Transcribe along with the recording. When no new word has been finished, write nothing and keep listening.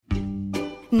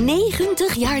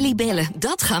90 jaar Libellen,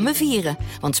 dat gaan we vieren.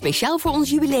 Want speciaal voor ons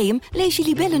jubileum lees je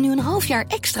Libellen nu een half jaar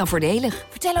extra voordelig.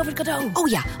 Vertel over het cadeau. Oh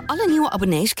ja, alle nieuwe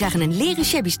abonnees krijgen een leren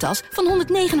shabby tas van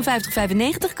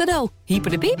 159,95 cadeau.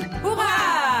 Hyper de piep.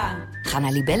 Hoera! Ga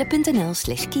naar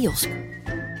libellen.nl/kiosk.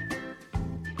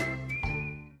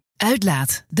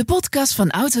 Uitlaat, de podcast van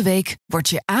Autoweek, wordt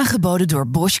je aangeboden door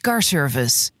Bosch Car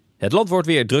Service. Het land wordt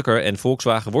weer drukker en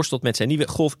Volkswagen worstelt met zijn nieuwe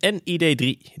Golf en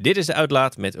ID3. Dit is de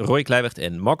Uitlaat met Roy Kleiweg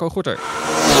en Marco Gorter.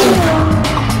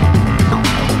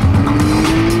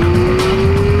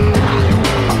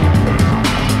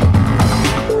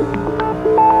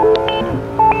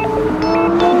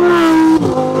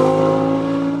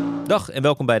 Dag en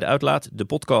welkom bij de Uitlaat, de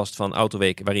podcast van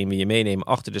Autoweek, waarin we je meenemen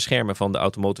achter de schermen van de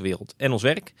automotorwereld en ons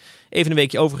werk. Even een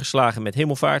weekje overgeslagen met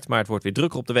hemelvaart, maar het wordt weer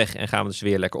drukker op de weg en gaan we dus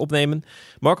weer lekker opnemen.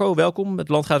 Marco, welkom. Het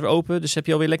land gaat weer open, dus heb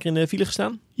je alweer lekker in de file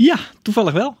gestaan? Ja,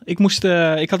 toevallig wel.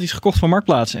 Ik had iets gekocht van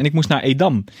Marktplaats en ik moest naar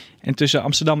Edam. En tussen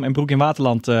Amsterdam en Broek in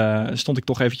Waterland stond ik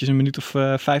toch eventjes een minuut of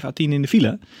 5 à 10 in de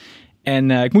file.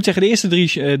 En ik moet zeggen, de eerste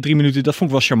drie minuten, dat vond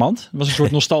ik wel charmant. Het was een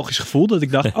soort nostalgisch gevoel dat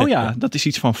ik dacht, oh ja, dat is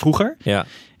iets van vroeger. Ja.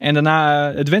 En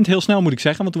daarna, het went heel snel moet ik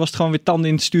zeggen, want toen was het gewoon weer tanden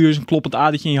in het stuur, een kloppend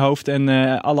adertje in je hoofd. En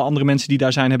alle andere mensen die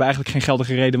daar zijn hebben eigenlijk geen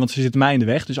geldige reden, want ze zitten mij in de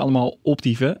weg. Dus allemaal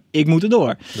optieven, ik moet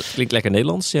erdoor. Dat klinkt lekker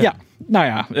Nederlands. Ja, nou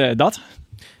ja, dat.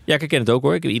 Ja, ik ken het ook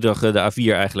hoor. Ik heb iedere dag de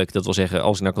A4 eigenlijk. Dat wil zeggen,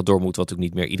 als ik naar kantoor moet, wat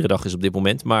natuurlijk niet meer iedere dag is op dit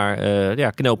moment. Maar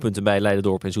knelpunten bij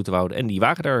Leiderdorp en Zoeterwoude. En die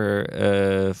waren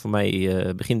er voor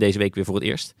mij begin deze week weer voor het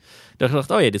eerst. Dan dacht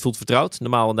ik, oh ja, dit voelt vertrouwd.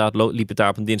 Normaal inderdaad liep het daar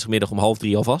op een dinsdagmiddag om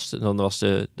 2:30 al vast. En dan was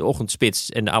de ochtendspits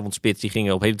en de avondspits, die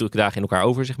gingen op hele drukke dagen in elkaar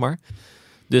over, zeg maar.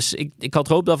 Dus ik had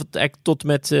gehoopt dat we het eigenlijk tot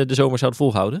met de zomer zouden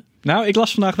volhouden. Nou, ik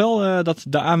las vandaag wel dat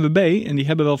de ANWB, en die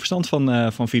hebben wel verstand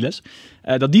van files,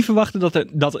 dat die verwachten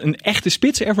dat een echte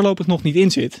spits er voorlopig nog niet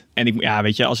in zit. En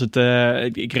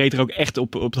ik reed er ook echt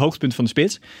op het hoogtepunt van de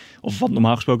spits. Of wat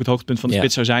normaal gesproken het hoogtepunt van de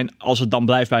spits zou zijn. Als het dan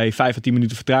blijft bij 5 à 10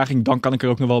 minuten vertraging, dan kan ik er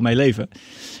ook nog wel mee leven.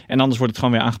 En anders wordt het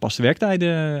gewoon weer aangepaste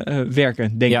werktijden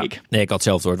werken, denk ik. Nee, ik had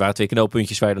zelf door. Het waren 2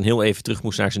 knooppuntjes waar je dan heel even terug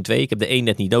moest naar z'n 2. Ik heb de 1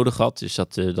 net niet nodig gehad, dus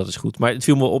dat is goed. Maar het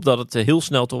viel me op dat het heel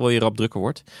snel toch wel weer rap drukker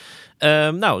wordt.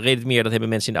 Reden meer, dat hebben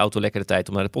mensen in de auto lekker de tijd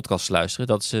om naar de podcast te luisteren.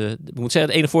 Dat is, ik moet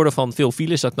zeggen, het ene voordeel van veel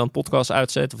files is dat ik dan podcasts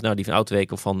uitzet. Of nou die van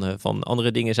Autoweek of van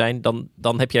andere dingen zijn.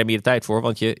 Dan heb jij meer de tijd voor,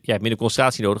 want je hebt minder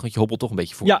concentratie nodig, want je hobbelt toch een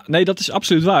beetje voor. Ja, nee, dat is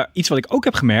absoluut waar. Iets wat ik ook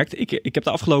heb gemerkt. Ik heb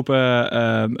de afgelopen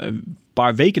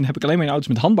paar weken heb ik alleen maar in auto's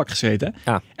met handbak gezeten.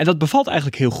 Ja. En dat bevalt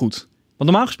eigenlijk heel goed. Want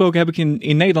normaal gesproken heb ik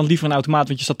in Nederland liever een automaat,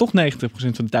 want je staat toch 90%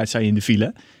 van de tijd sta je in de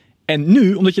file. En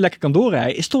nu, omdat je lekker kan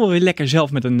doorrijden, is het toch wel weer lekker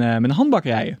zelf met een handbak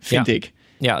rijden, vind ik.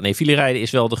 Ja, nee, file rijden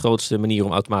is wel de grootste manier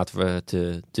om automaten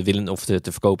te willen of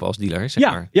te verkopen als dealer, zeg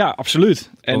maar. Ja,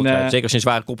 absoluut. En, zeker als je een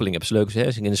zware koppeling hebt, is leuk. Hè?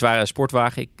 Als ik in een zware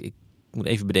sportwagen, ik moet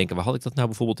even bedenken, waar had ik dat nou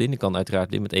bijvoorbeeld in? Ik kan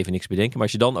uiteraard met even niks bedenken. Maar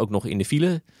als je dan ook nog in de file...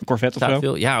 Een Corvette of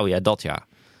zo? Ja, dat ja.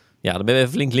 Ja, dan ben je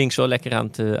even flink links wel lekker aan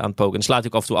het poken. En dan slaat je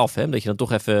ook af en toe af, hè? Dat je dan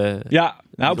toch even... Ja,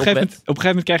 nou, op een gegeven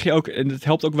moment krijg je ook... En het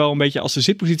helpt ook wel een beetje, als de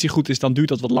zitpositie goed is, dan duurt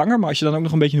dat wat langer. Maar als je dan ook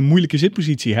nog een beetje een moeilijke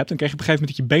zitpositie hebt, dan krijg je op een gegeven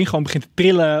moment dat je been gewoon begint te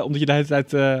trillen, omdat je de hele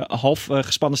tijd half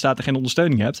gespannen staat en geen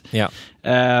ondersteuning hebt. Ja.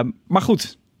 Maar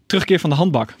goed, terugkeer van de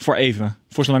handbak voor even,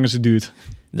 voor zolang als het duurt.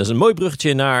 Dat is een mooi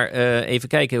bruggetje naar even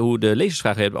kijken hoe de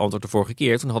lezersvraag hebben beantwoord de vorige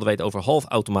keer. Toen hadden wij het over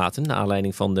halfautomaten, naar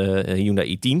aanleiding van de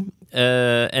Hyundai i10.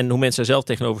 En hoe mensen er zelf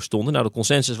tegenover stonden. Nou, de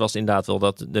consensus was inderdaad wel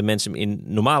dat de mensen in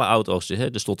normale auto's,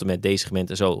 dus tot en met D-segment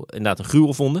en zo, inderdaad een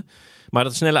gruwel vonden. Maar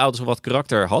dat de snelle auto's wat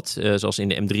karakter had, zoals in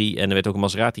de M3 en er werd ook een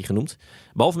Maserati genoemd.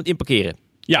 Behalve met inparkeren.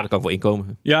 Ja, daar kan ik wel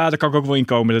inkomen. Ja, daar kan ik ook wel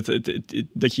inkomen.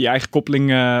 Dat je je eigen koppeling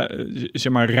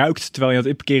ruikt terwijl je aan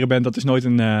het inparkeren bent, dat is nooit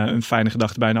een fijne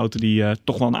gedachte bij een auto die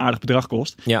toch wel een aardig bedrag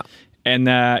kost. Ja. En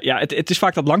het is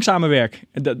vaak dat langzame werk.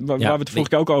 Waar we het vorige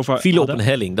keer ook over file hadden. Op een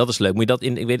helling, dat is leuk. Moet je dat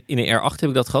in een R8 heb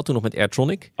ik dat gehad, toen nog met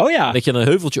Airtronic. Oh ja. Dat je dan een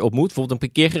heuveltje op moet, bijvoorbeeld een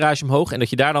parkeergarage omhoog, en dat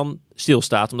je daar dan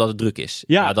stilstaat omdat het druk is.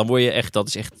 Ja, dan word je echt, dat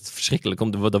is echt verschrikkelijk.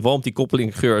 Dan walmt die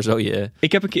koppelinggeur zo je...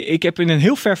 Ik heb in een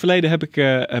heel ver verleden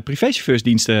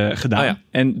privéchauffeursdiensten gedaan. Oh ja.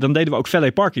 En dan deden we ook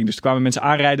valet parking. Dus toen kwamen mensen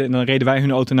aanrijden en dan reden wij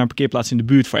hun auto naar een parkeerplaats in de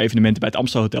buurt voor evenementen bij het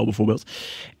Amstel Hotel bijvoorbeeld.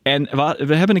 En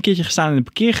we hebben een keertje gestaan in een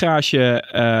parkeergarage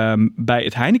bij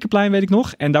het Heinekenplein, weet ik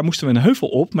nog. En daar moesten we een heuvel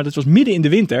op, maar dat was midden in de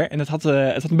winter. En het had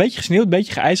een beetje gesneeuwd, een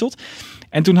beetje geijzeld.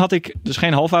 En toen had ik dus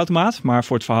geen halfautomaat, maar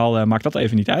voor het verhaal maakt dat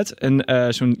even niet uit.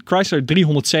 Zo'n Chrysler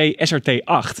 300C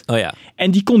SRT8. Oh ja.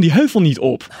 En die kon die heuvel niet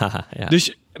op. Haha, ja.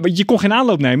 Dus je kon geen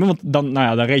aanloop nemen, want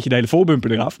dan reed je de hele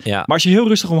voorbumper eraf. Ja. Maar als je heel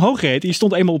rustig omhoog reed en je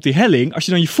stond eenmaal op die helling, als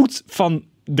je dan je voet van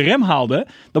de rem haalde,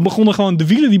 dan begonnen gewoon de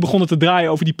wielen die begonnen te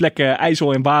draaien over die plekken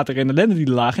ijzel en water en ellende die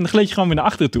er lagen. En dan gleed je gewoon weer naar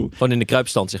achteren toe. Gewoon in de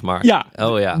kruipstand, zeg maar. Ja.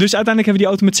 Oh, ja. Dus uiteindelijk hebben we die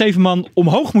auto met 7 man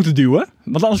omhoog moeten duwen.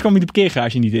 Want anders kwam je de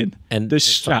parkeergarage niet in. En,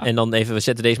 en dan even, we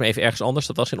zetten deze maar even ergens anders.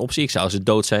 Dat was geen optie. Ik zou ze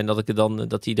dood zijn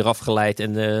dat hij eraf geleid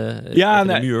en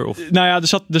de muur. Of... Nou ja,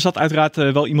 er zat uiteraard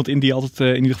wel iemand in die altijd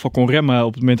in ieder geval kon remmen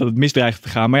op het moment dat het misdreigde te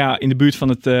gaan. Maar ja, in de buurt van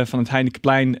het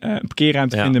Heinekenplein een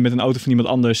parkeerruimte vinden met een auto van iemand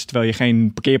anders, terwijl je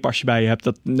geen parkeerpasje bij je hebt.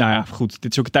 Dat, nou ja, goed.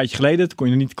 Dit is ook een tijdje geleden. Dat kon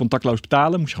je nog niet contactloos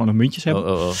betalen. Moest je gewoon nog muntjes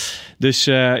hebben. Dus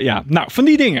van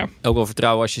die dingen. Ook wel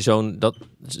vertrouwen als je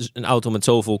een auto met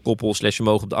zoveel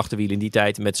koppel/vermogen op de achterwielen in die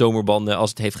tijd met zomerbanden, als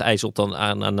het heeft geijzeld, dan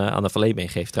aan de valet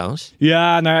meegeeft trouwens.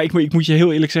 Ja, nou ja, ik moet je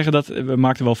heel eerlijk zeggen dat we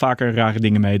maakten wel vaker rare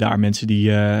dingen mee daar. Mensen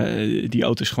die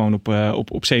auto's gewoon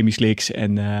op semi-slicks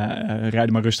en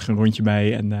rijden maar rustig een rondje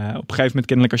mee. En op een gegeven moment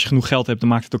kennelijk als je genoeg geld hebt, dan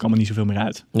maakt het ook allemaal niet zoveel meer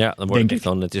uit. Ja, dan wordt het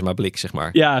dan, het is maar blik, zeg maar.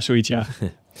 Ja, zoiets, ja.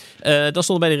 Dan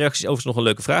stond bij de reacties overigens nog een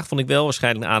leuke vraag, vond ik wel.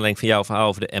 Waarschijnlijk naar aanleiding van jouw verhaal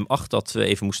over de M8, dat we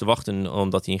even moesten wachten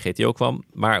omdat hij in GTO kwam.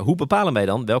 Maar hoe bepalen wij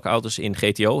dan welke auto's in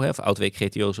GTO, of Autoweek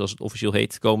GTO zoals het officieel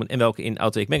heet, komen en welke in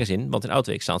Autoweek Magazine? Want in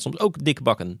Autoweek staan soms ook dikke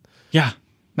bakken. Ja,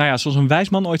 nou ja, zoals een wijs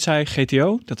man ooit zei,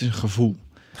 GTO, dat is een gevoel.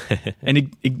 En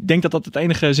ik denk dat het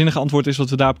enige zinnige antwoord is wat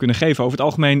we daarop kunnen geven. Over het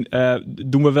algemeen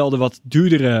doen we wel de wat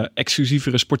duurdere,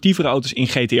 exclusievere, sportievere auto's in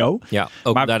GTO. Ja,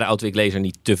 ook maar, daar de Autoweek-lezer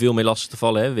niet te veel mee lastig te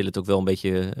vallen. Hè. We willen het ook wel een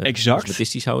beetje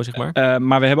cosmetistisch houden, zeg maar.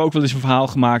 Maar we hebben ook wel eens een verhaal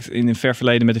gemaakt in een ver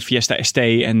verleden met de Fiesta ST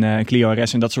en Clio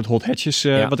RS en dat soort hot hatches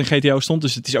wat in GTO stond.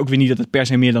 Dus het is ook weer niet dat het per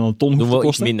se meer dan een ton hoeft te kosten.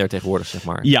 Iets minder tegenwoordig, zeg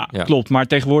maar. Ja, klopt. Maar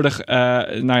tegenwoordig,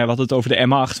 we hadden het over de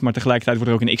M8, maar tegelijkertijd wordt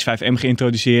er ook een X5M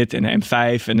geïntroduceerd en een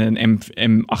M5 en een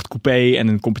M8 Coupé en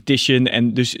een Competition.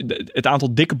 En dus het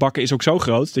aantal dikke bakken is ook zo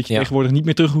groot dat je tegenwoordig niet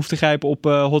meer terug hoeft te grijpen op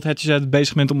hot hatches uit het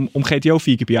bezig bent om GTO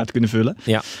 4 keer per jaar te kunnen vullen.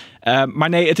 Ja. Maar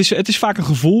nee, het is vaak een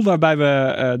gevoel waarbij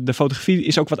we de fotografie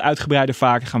is ook wat uitgebreider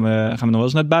vaak. Gaan we nog wel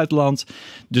eens naar het buitenland.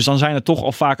 Dus dan zijn er toch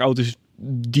al vaak auto's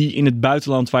die in het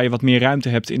buitenland waar je wat meer ruimte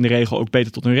hebt in de regel ook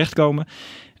beter tot hun recht komen.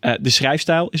 De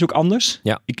schrijfstijl is ook anders.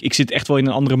 Ja. Ik zit echt wel in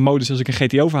een andere modus als ik een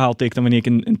GTO-verhaal tik dan wanneer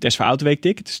ik een Tesla Autoweek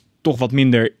tik. Het is toch wat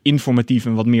minder informatief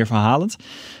en wat meer verhalend.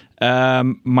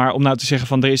 Maar om nou te zeggen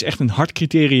van er is echt een hard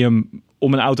criterium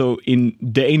om een auto in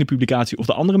de ene publicatie of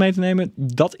de andere mee te nemen,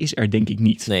 dat is er denk ik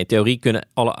niet. Nee, in theorie kunnen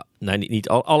niet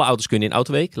alle auto's kunnen in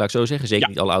Autoweek, laat ik zo zeggen. Zeker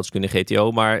niet alle auto's kunnen in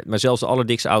GTO, maar zelfs de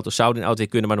allerdikste auto's zouden in Autoweek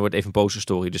kunnen, maar dan wordt even een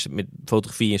posterstory. Dus met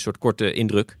fotografie een soort korte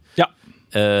indruk. Ja.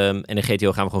 En in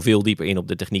GTO gaan we gewoon veel dieper in op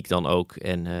de techniek dan ook.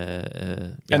 En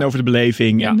over de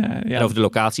beleving. Ja. En over de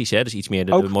locaties. Hè? Dus iets meer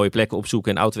de mooie plekken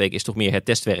opzoeken. En Autoweek is toch meer het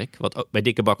testwerk. Wat ook bij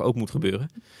dikke bakken ook moet gebeuren.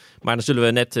 Maar dan zullen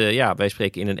we net, wij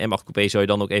spreken in een M8 Coupé. Zou je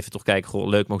dan ook even toch kijken. Goh,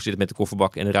 leuk, maar hoe zit het met de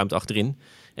kofferbak en de ruimte achterin?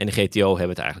 En de GTO hebben we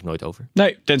het eigenlijk nooit over.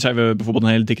 Nee, tenzij we bijvoorbeeld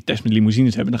een hele dikke test met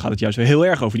limousines hebben. Dan gaat het juist weer heel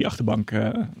erg over die achterbank.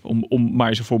 Om maar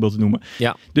eens een voorbeeld te noemen.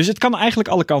 Ja. Dus het kan eigenlijk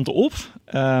alle kanten op.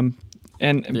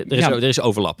 Er is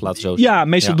overlap, laten we zo zeggen. Ja,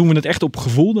 meestal doen we het echt op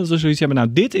gevoel. Dat we zoiets hebben. Nou,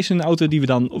 dit is een auto die we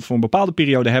dan voor een bepaalde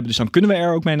periode hebben. Dus dan kunnen we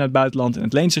er ook mee naar het buitenland. En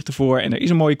het leent zich ervoor. En er is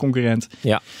een mooie concurrent.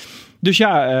 Ja. Dus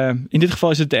in dit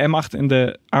geval is het de M8 en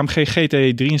de AMG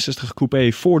GT63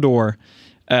 Coupé 4-door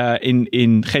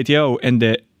in GTO. En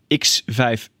de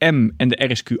X5M en de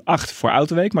RSQ8 voor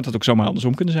Autoweek. Maar dat had ook zomaar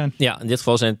andersom kunnen zijn. Ja, in dit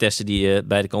geval zijn het testen die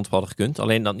beide kanten hadden gekund.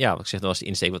 Alleen dan, wat ik zeg, dan was de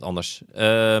insteek wat anders.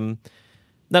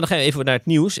 Nou, dan gaan we even naar het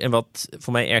nieuws. En wat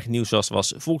voor mij erg nieuws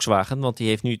was Volkswagen. Want die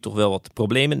heeft nu toch wel wat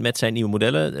problemen met zijn nieuwe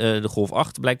modellen. De Golf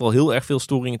 8 blijkt wel heel erg veel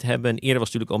storingen te hebben. En eerder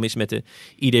was het natuurlijk al mis met de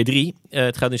ID3.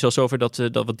 Het gaat nu zelfs over dat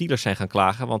wat dealers zijn gaan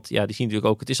klagen. Want ja, die zien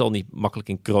natuurlijk ook, het is al niet makkelijk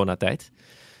in coronatijd.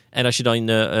 En als je dan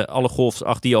alle Golfs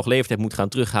 8 die je al geleverd hebt moet gaan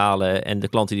terughalen. En de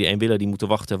klanten die één willen, die moeten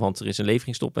wachten. Want er is een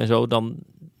leveringsstop en zo. Dan,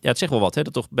 ja, het zegt wel wat. Hè,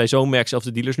 dat toch bij zo'n merk zelfs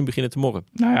de dealers nu beginnen te morren.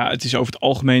 Nou ja, het is over het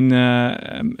algemeen.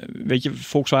 Weet je,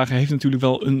 Volkswagen heeft natuurlijk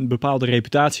wel een bepaalde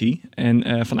reputatie.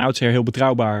 En van oudsher heel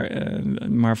betrouwbaar.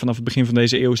 Maar vanaf het begin van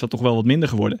deze eeuw is dat toch wel wat minder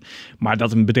geworden. Maar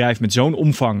dat een bedrijf met zo'n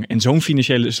omvang en zo'n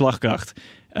financiële slagkracht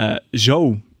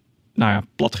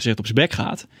plat gezegd op zijn bek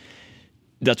gaat.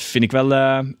 Dat vind ik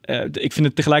wel. Ik vind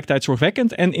het tegelijkertijd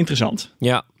zorgwekkend en interessant.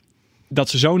 Ja. Dat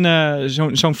ze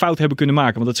zo'n fout hebben kunnen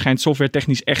maken. Want het schijnt software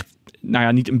technisch echt,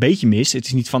 niet een beetje mis. Het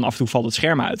is niet van af en toe valt het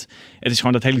scherm uit. Het is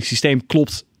gewoon dat het hele systeem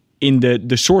klopt in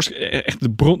de source, echt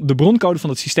de broncode van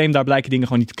het systeem. Daar blijken dingen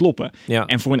gewoon niet te kloppen. Ja.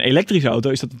 En voor een elektrische auto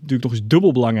is dat natuurlijk nog eens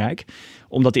dubbel belangrijk.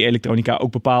 Omdat die elektronica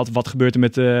ook bepaalt wat gebeurt er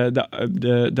met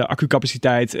de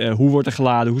accucapaciteit. Hoe wordt er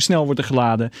geladen? Hoe snel wordt er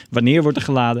geladen? Wanneer wordt er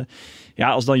geladen? Ja,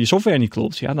 als dan je software niet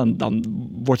klopt, dan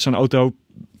wordt zo'n auto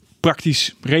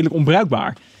praktisch redelijk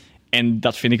onbruikbaar. En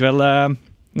dat vind ik wel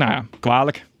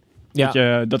kwalijk.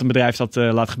 Ja. Dat een bedrijf dat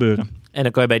laat gebeuren. En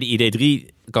dan kan je bij de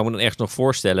ID3, kan ik me dan ergens nog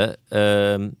voorstellen,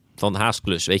 van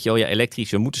haastklus. Weet je wel, ja,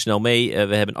 elektrisch, we moeten snel mee. We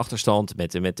hebben een achterstand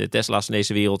met de Tesla's in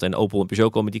deze wereld. En Opel en Peugeot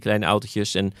komen met die kleine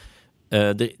autootjes. En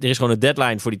er is gewoon een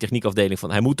deadline voor die techniekafdeling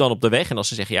van hij moet dan op de weg. En als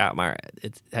ze zeggen, ja, maar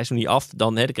hij is nog niet af,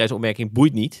 dan krijg je de opmerking,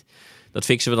 boeit niet. Dat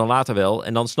fixen we dan later wel.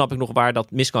 En dan snap ik nog waar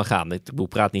dat mis kan gaan. Ik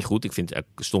praat niet goed. Ik vind het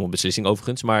een stomme beslissing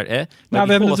overigens. Maar, we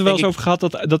hebben het er wel eens over gehad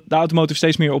dat de automotive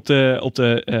steeds meer op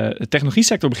de technologie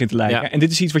sector begint te lijken. Ja. En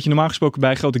dit is iets wat je normaal gesproken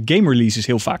bij grote game releases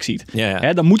heel vaak ziet.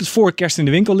 Ja. Dan moet het voor kerst in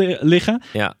de winkel liggen.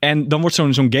 Ja. En dan wordt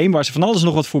zo'n game waar ze van alles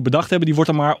nog wat voor bedacht hebben. Die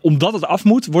wordt dan maar, omdat het af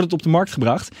moet, wordt het op de markt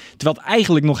gebracht. Terwijl het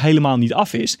eigenlijk nog helemaal niet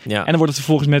af is. Ja. En dan wordt het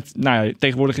vervolgens met,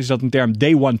 tegenwoordig is dat een term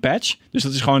day one patch. Dus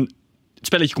dat is gewoon, het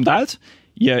spelletje komt uit.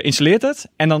 Je installeert het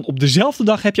en dan op dezelfde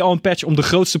dag heb je al een patch om de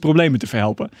grootste problemen te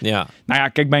verhelpen. Ja. Nou ja,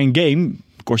 kijk, bij een game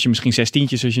kost je misschien 6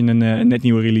 tientjes als je een net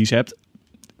nieuwe release hebt.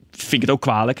 Vind ik het ook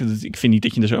kwalijk. Ik vind niet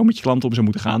dat je er zo met je klanten op zou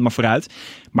moeten gaan, maar vooruit.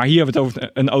 Maar hier hebben we het over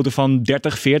een auto van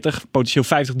 30, 40, potentieel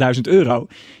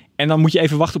 €50.000. En dan moet je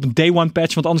even wachten op een day one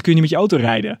patch, want anders kun je niet met je auto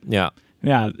rijden. Ja.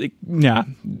 Ja,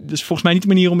 dat is volgens mij niet de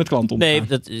manier om met klanten om te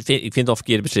gaan. Ik vind het al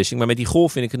verkeerde beslissing. Maar met die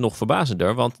Golf vind ik het nog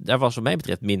verbazender. Want daar was wat mij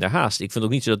betreft minder haast. Ik vind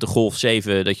ook niet zo dat de Golf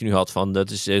 7 dat je nu had van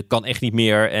kan echt niet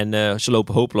meer. En ze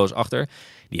lopen hopeloos achter.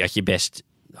 Die had je best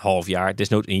half jaar,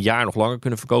 desnoods een jaar nog langer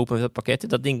kunnen verkopen met dat pakketten.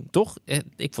 Dat ding toch?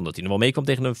 Ik vond dat hij nog wel meekwam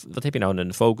tegen wat heb je nou,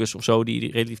 een Focus of zo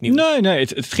die relatief nieuw is? Nee,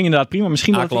 het ging inderdaad prima.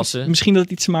 Misschien dat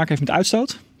het iets te maken heeft met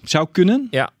uitstoot. Zou kunnen.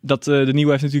 Ja. Dat de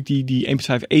nieuwe heeft natuurlijk die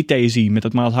 1.5 e-TSI met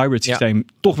dat mild hybrid systeem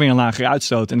toch weer een lagere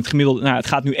uitstoot. En het gemiddelde, het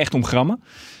gaat nu echt om grammen.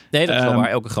 Nee, dat is wel waar.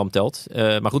 Elke gram telt.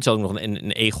 Maar goed, ze hadden nog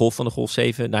een e-Golf van de Golf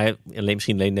 7. Nou ja,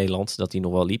 misschien alleen Nederland, dat die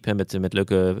nog wel liep. Hè, met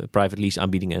leuke private lease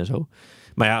aanbiedingen en zo.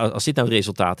 Maar ja, als dit nou het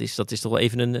resultaat is, dat is toch wel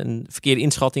even een verkeerde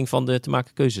inschatting van de te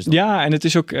maken keuzes. Dan? Ja, en het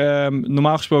is ook,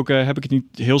 normaal gesproken heb ik het niet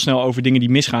heel snel over dingen die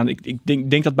misgaan. Ik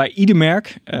denk dat bij ieder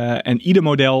merk en ieder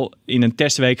model in een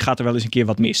testweek gaat er wel eens een keer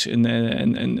wat mis.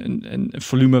 Een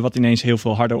volume wat ineens heel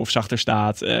veel harder of zachter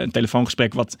staat. Een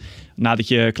telefoongesprek wat nadat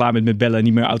je klaar bent met bellen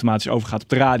niet meer automatisch overgaat op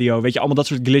de radio. Weet je, allemaal dat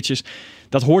soort glitches.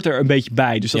 Dat hoort er een beetje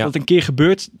bij. Dus dat een keer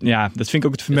gebeurt, ja, dat vind ik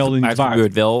ook het vermelden niet waard. Het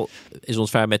gebeurt wel, is ons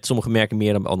vaak met sommige merken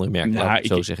meer dan andere merken, laat ik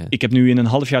zo zeggen. Ik heb nu in een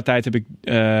half jaar tijd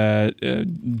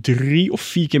 3 of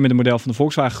 4 keer met een model van de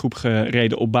Volkswagen groep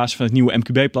gereden op basis van het nieuwe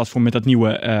MQB-platform met dat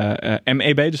nieuwe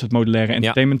MEB, dus dat modulaire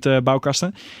entertainment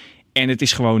bouwkasten. En het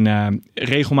is gewoon,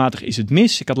 regelmatig is het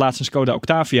mis. Ik had laatst een Skoda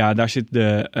Octavia. Daar zit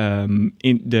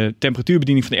de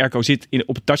temperatuurbediening van de airco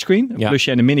op het touchscreen. Een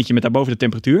plusje en een minnetje met daarboven de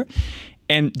temperatuur.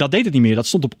 En dat deed het niet meer. Dat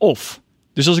stond op off.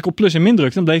 Dus als ik op plus en min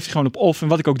drukte, dan bleef hij gewoon op off. En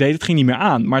wat ik ook deed, het ging niet meer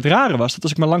aan. Maar het rare was dat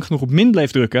als ik maar lang genoeg op min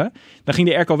bleef drukken, dan ging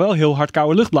de airco wel heel hard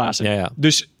koude lucht blazen. Ja.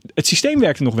 Dus het systeem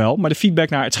werkte nog wel, maar de feedback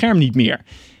naar het scherm niet meer.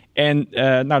 En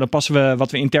dan passen we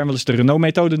wat we intern wel eens de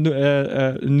Renault-methode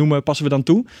noemen, passen we dan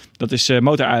toe. Dat is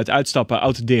motor uit, uitstappen,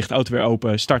 auto dicht, auto weer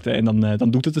open, starten en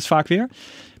dan doet het vaak weer.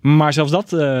 Maar zelfs dat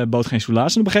bood geen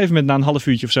soelaas. En op een gegeven moment, na een half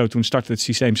uurtje of zo, toen startte het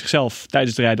systeem zichzelf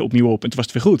tijdens het rijden opnieuw op en toen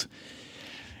was het weer goed.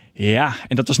 Ja,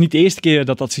 en dat was niet de eerste keer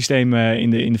dat systeem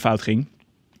in de fout ging.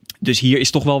 Dus hier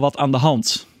is toch wel wat aan de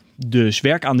hand. Dus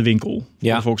werk aan de winkel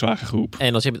van de Volkswagen Groep.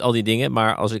 En als je met al die dingen,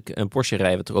 maar als ik een Porsche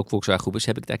rijd, wat er ook Volkswagen Groep is,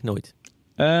 heb ik het eigenlijk nooit.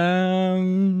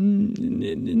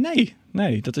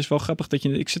 Nee, dat is wel grappig.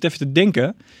 Ik zit even te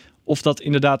denken of dat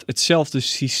inderdaad hetzelfde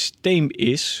systeem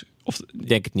is.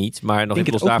 Denk het niet, maar nog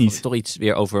even los daarvan toch iets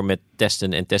weer over met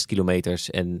testen en testkilometers.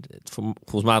 En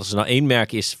volgens mij als er nou één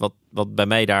merk is wat bij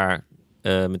mij daar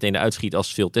meteen uitschiet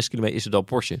als veel testkilometers, is het dan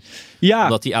Porsche. Ja.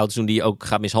 Omdat die auto's doen die je ook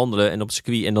gaat mishandelen en op het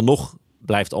circuit en dan nog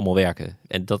blijft allemaal werken.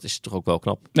 En dat is toch ook wel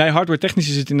knap. Nee, hardware technisch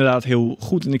is het inderdaad heel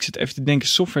goed. En ik zit even te denken,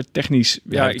 software technisch.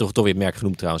 Ja, ik heb toch weer het merk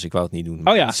genoemd trouwens. Ik wou het niet doen.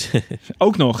 Oh ja,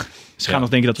 ook nog. Ze gaan nog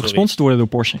denken dat we gesponsord worden door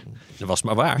Porsche. Dat was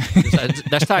maar waar.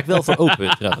 Daar sta ik wel voor open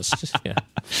trouwens. Ja.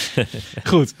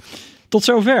 Goed, tot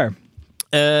zover.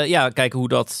 Kijken hoe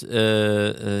dat...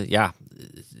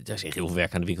 daar is echt heel veel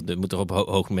werk aan de winkel. Er moet er op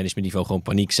hoog managementniveau gewoon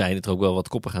paniek zijn. Dat er ook wel wat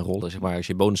koppen gaan rollen. Zeg maar. Als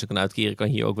je bonussen kan uitkeren, kan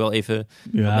je hier ook wel even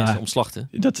mensen omslachten.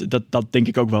 Dat denk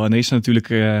ik ook wel. En er is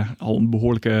natuurlijk al een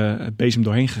behoorlijke bezem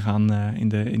doorheen gegaan in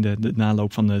de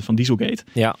naloop van Dieselgate.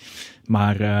 Ja.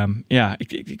 Maar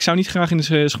ik zou niet graag in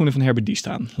de schoenen van Herbert D.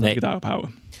 staan. Laat ik het daarop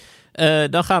houden.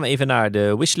 Dan gaan we even naar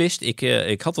de wishlist.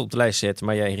 Ik had het op de lijst gezet,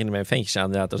 maar jij herinnerde mij een ventjes aan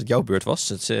inderdaad dat het jouw beurt was.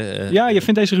 Je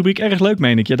vindt deze rubriek erg leuk,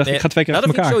 meen ik. Je dacht, ik ga 2 keer achter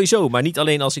elkaar. Dat vind ik sowieso, maar niet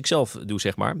alleen als ik zelf doe,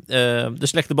 zeg maar.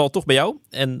 Dus leg de bal toch bij jou.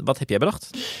 En wat heb jij bedacht?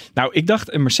 Nou, ik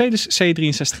dacht een Mercedes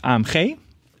C63 AMG.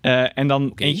 En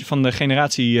dan eentje van de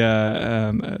generatie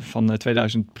van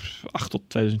 2008 tot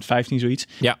 2015, zoiets.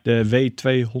 Ja. De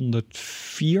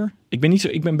W204.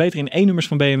 Ik ben beter in E-nummers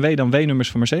van BMW dan W-nummers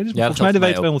van Mercedes. Ja, volgens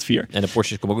mij de W204. En de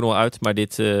Porsches komen ook nog wel uit, maar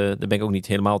daar ben ik ook niet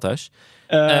helemaal thuis.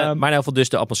 Maar in ieder geval dus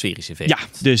de atmosferische V8. Ja,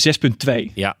 de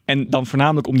 6.2. Ja. En dan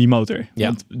voornamelijk om die motor. Ja.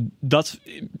 Want dat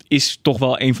is toch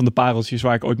wel een van de pareltjes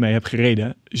waar ik ooit mee heb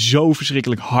gereden. Zo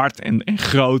verschrikkelijk hard en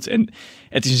groot. En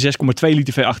het is een 6,2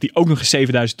 liter V8 die ook nog eens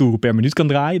 7000 toeren per minuut kan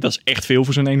draaien. Dat is echt veel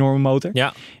voor zo'n enorme motor.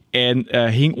 Ja. En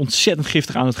hing ontzettend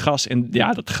giftig aan het gas. En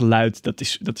ja, dat geluid, dat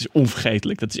is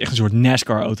onvergetelijk. Dat is echt een soort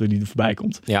NASCAR-auto die er voorbij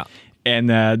komt. Ja. En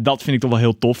dat vind ik toch wel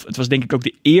heel tof. Het was denk ik ook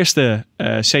de eerste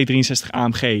C63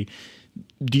 AMG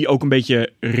die ook een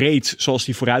beetje reed zoals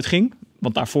die vooruit ging.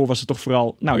 Want daarvoor was het toch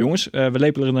vooral, nou jongens, we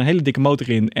lepelen er een hele dikke motor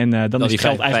in en dan is het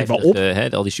geld eigenlijk wel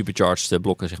op. Al die supercharged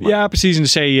blokken, zeg maar. Ja, precies. In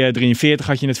de C43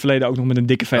 had je in het verleden ook nog met een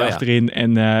dikke V achterin.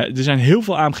 En er zijn heel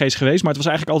veel AMG's geweest, maar het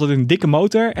was eigenlijk altijd een dikke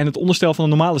motor en het onderstel van een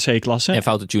normale C-klasse. En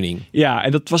foute tuning. Ja,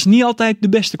 en dat was niet altijd de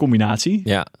beste combinatie.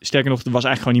 Ja. Sterker nog, er was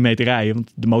eigenlijk gewoon niet mee te rijden,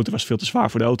 want de motor was veel te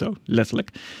zwaar voor de auto, letterlijk.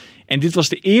 En dit was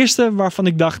de eerste waarvan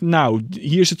ik dacht, nou,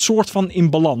 hier is het soort van in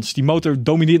balans. Die motor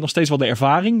domineert nog steeds wel de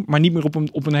ervaring, maar niet meer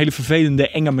op een hele vervelende,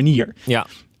 enge manier. Ja.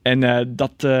 En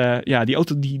die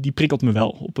auto die prikkelt me wel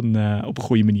op een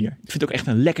goede manier. Ik vind het ook echt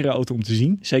een lekkere auto om te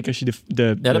zien. Zeker als je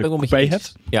de coupé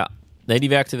hebt. Ja. Nee, die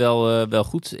werkte wel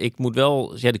goed. Ik moet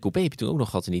wel... Ja, de coupé heb je toen ook nog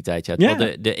gehad in die tijd. Ja.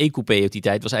 De E-coupé uit die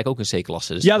tijd was eigenlijk ook een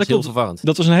C-klasse. Dus ja, dat is heel verwarrend.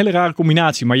 Dat was een hele rare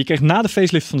combinatie. Maar je kreeg na de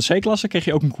facelift van de C-klasse kreeg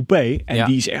je ook een coupé. En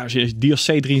die is als je die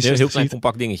als C63 een heel klein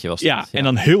compact dingetje was. Ja, en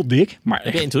dan heel dik. Maar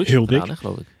heb je echt heel dik. Gedaan,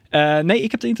 geloof ik? Nee,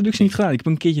 ik heb de introductie niet gedaan. Ik heb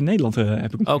een keertje in Nederland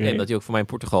Oké, dat hij ook voor mij in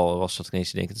Portugal was. Dat ik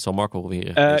ineens denken, dat zal Marco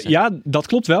weer. Ja, dat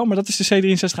klopt wel. Maar dat is de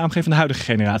C63 AMG van de huidige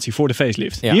generatie voor de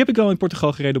facelift. Ja. Die heb ik wel in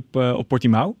Portugal gereden op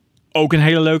Portimao. Ook een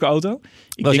hele leuke auto.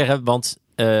 Ik wil zeggen, want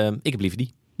ik heb liever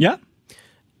die. Ja?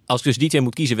 Als ik dus die twee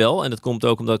moet kiezen wel. En dat komt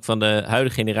ook omdat ik van de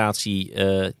huidige generatie...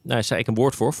 daar zei ik een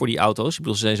woord voor die auto's. Ik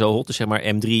bedoel, ze zijn zo hot. Dus zeg maar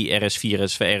M3, RS4,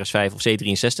 RS5 of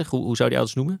C63. Hoe zou je die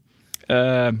auto's noemen?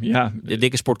 De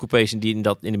dikke sportcoupés in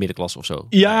de middenklasse of zo.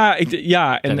 Ja, en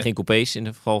zijn er geen coupés in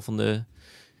het geval van de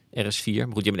RS4.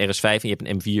 Maar goed, je hebt een RS5 en je hebt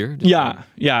een M4. Dus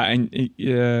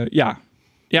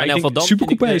Ja, ik denk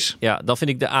supercoupés. Dan vind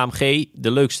ik de AMG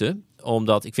de leukste.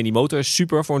 Omdat ik vind die motor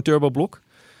super voor een turboblok.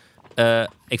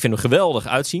 Ik vind hem geweldig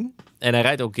uitzien. En hij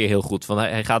rijdt ook een keer heel goed. Want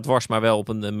hij gaat dwars, maar wel op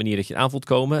een manier dat je het aan voelt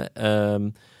komen.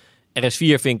 RS4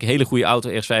 vind ik een hele goede auto,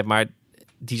 RS5. Maar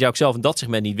die zou ik zelf in dat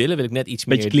segment niet willen. Wil ik net iets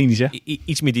beetje meer... klinisch, hè?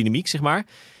 Iets meer dynamiek, zeg maar.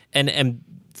 En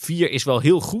M4 is wel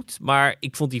heel goed. Maar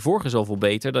ik vond die vorige zoveel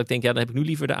beter. Dat ik denk, dan heb ik nu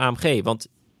liever de AMG. Want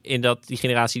in die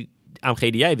generatie AMG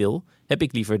die jij wil... heb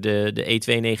ik liever de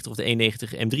E92 of de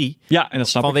E90 M3. Ja, en dat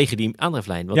snap vanwege die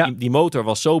aandrijflijn. Want die motor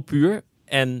was zo puur.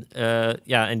 En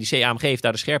die C-AMG heeft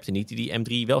daar de scherpte niet. Die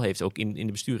M3 wel heeft, ook in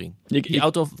de besturing. Die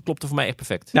auto klopte voor mij echt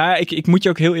perfect. Nou, ik moet je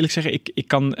ook heel eerlijk zeggen. Ik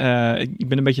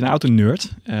ben een beetje een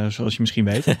auto-nerd. Zoals je misschien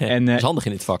weet. En, dat is handig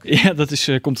in dit vak. Ja, dat is,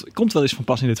 komt wel eens van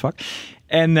pas in dit vak.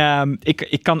 En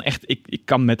ik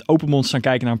kan met open mond staan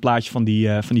kijken naar een plaatje van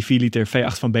die 4 liter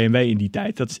V8 van BMW in die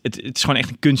tijd. Het is gewoon echt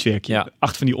een kunstwerkje. Ja.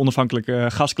 8 van die onafhankelijke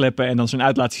gaskleppen en dan zo'n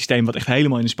uitlaatsysteem wat echt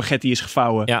helemaal in een spaghetti is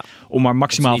gevouwen. Ja. Om maar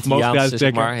maximaal vermogen uit te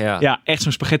trekken. Zeg maar, ja, echt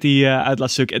zo'n spaghetti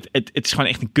uitlaatstuk. Het is gewoon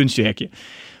echt een kunstwerkje.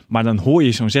 Maar dan hoor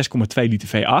je zo'n 6,2 liter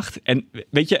V8. En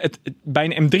weet je,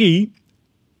 bij een M3...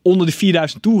 onder de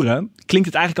 4000 toeren klinkt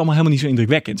het eigenlijk allemaal helemaal niet zo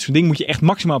indrukwekkend. Zo'n ding moet je echt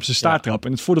maximaal op zijn staart trappen.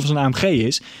 En het voordeel van zo'n AMG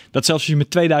is dat zelfs als je met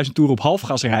 2000 toeren op half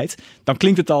gas rijdt, dan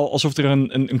klinkt het al alsof er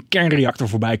een kernreactor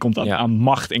voorbij komt aan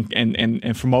macht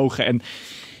en vermogen. En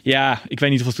ja, ik weet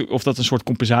niet of dat een soort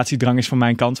compensatiedrang is van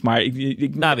mijn kant. Maar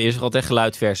weer is er altijd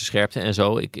geluid versus scherpte en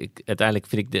zo. Uiteindelijk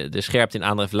vind ik de scherpte in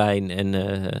aandrijflijn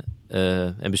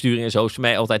en besturing en zo is voor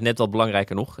mij altijd net wat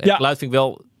belangrijker nog. En geluid vind ik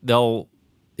wel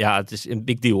ja, het is een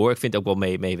big deal hoor. Ik vind het ook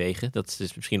wel meewegen. Dat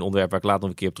is misschien een onderwerp waar ik later nog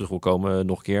een keer op terug wil komen.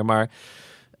 Nog een keer. Maar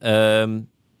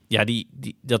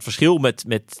dat verschil met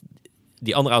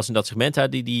die andere auto's in dat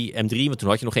segment. Die M3. Want toen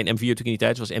had je nog geen M4 natuurlijk in die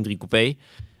tijd. Het was M3 Coupé.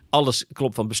 Alles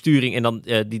klopt van besturing. En dan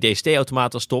die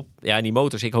DST-automaat als top. Ja, en die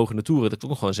motor, zeker hoog in de toeren. Dat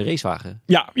klopt nog gewoon eens een racewagen.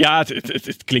 Ja,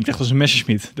 het klinkt echt als een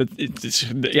Messerschmitt. Het is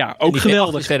ook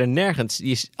geweldig. Die is verder nergens.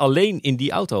 Die is alleen in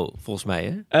die auto, volgens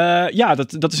mij. Hè?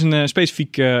 Dat is een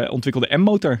specifiek ontwikkelde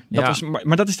M-motor.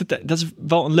 Maar dat is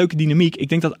wel een leuke dynamiek. Ik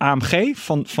denk dat AMG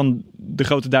van de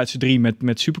grote Duitse 3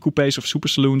 met supercoupés of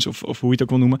supersaloons of hoe je het ook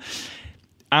wil noemen.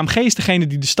 AMG is degene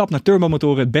die de stap naar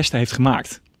turbomotoren het beste heeft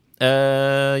gemaakt.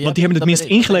 Want die hebben het minst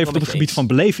ingeleverd op het gebied van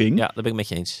beleving. Ja, dat ben ik met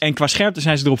je eens. En qua scherpte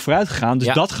zijn ze erop vooruit gegaan.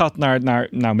 Dus dat gaat naar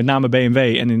met name BMW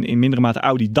en in mindere mate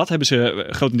Audi. Dat hebben ze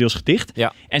grotendeels gedicht.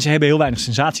 Ja. En ze hebben heel weinig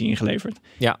sensatie ingeleverd.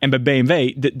 Ja. En bij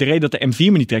BMW, de reden dat de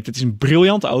M4 me niet trekt, het is een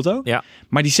briljante auto. Ja.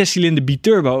 Maar die 6-cilinder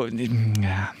biturbo,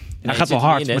 Hij gaat wel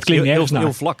hard, maar het klinkt nergens naar.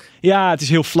 Heel vlak. Ja, het is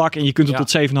heel vlak en je kunt hem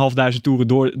tot 7.500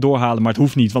 toeren doorhalen, maar het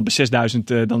hoeft niet. Want bij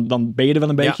 6.000 dan ben je er wel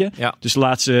een beetje. Ja. Dus de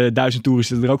laatste 1000 toeren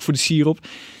zitten er ook voor de sier op.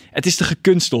 Het is te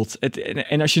gekunsteld.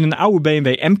 En als je een oude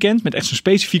BMW M kent, met echt zo'n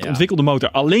specifiek ontwikkelde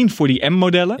motor, alleen voor die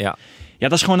M-modellen. Ja,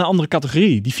 dat is gewoon een andere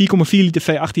categorie. Die 4,4 liter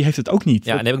V8 die heeft het ook niet.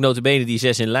 Ja, en dan heb ik notabene die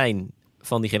 6 in lijn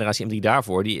van die generatie M3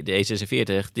 daarvoor, de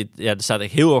E46. Er staat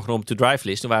echt heel erg op de drive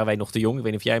list. Toen waren wij nog te jong. Ik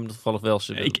weet niet of jij hem toevallig wel eens...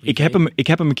 Ik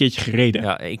heb hem een keertje gereden.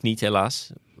 Ja, ik niet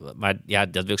helaas. Maar ja,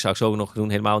 dat zou ik zo nog doen.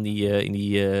 Helemaal in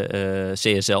die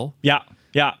CSL. Ja.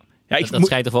 Dat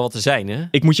schijnt toch wel wat te zijn, hè?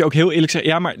 Ik moet je ook heel eerlijk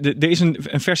zeggen, ja, maar er is een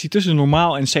versie tussen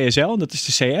normaal en CSL. Dat is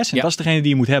de CS. En dat is degene die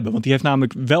je moet hebben. Want die heeft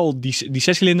namelijk wel die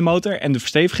 6-cilinder motor en de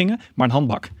verstevigingen, maar een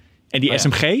handbak. En die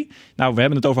SMG, nou, we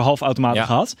hebben het over halfautomaten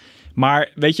gehad.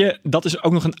 Maar weet je, dat is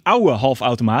ook nog een oude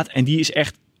halfautomaat. En die is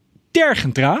echt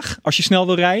tergend traag als je snel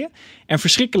wil rijden. En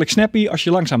verschrikkelijk snappy als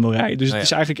je langzaam wil rijden. Dus het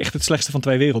is eigenlijk echt het slechtste van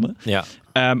twee werelden. Ja.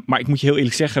 Maar ik moet je heel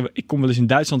eerlijk zeggen, ik kom wel eens in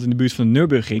Duitsland in de buurt van de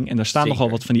Nürburgring. En daar staan nogal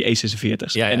wat van die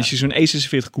E46's. Ja. En als je zo'n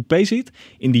E46 coupé ziet,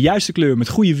 in de juiste kleur, met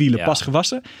goede wielen, pas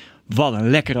gewassen. Wat een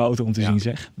lekkere auto om te zien,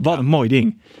 zeg. Wat een mooi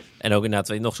ding. En ook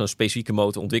inderdaad nog zo'n specifieke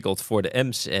motor ontwikkeld voor de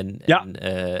M's.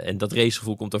 En dat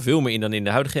racegevoel komt er veel meer in dan in de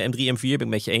huidige M3, M4. Ben ik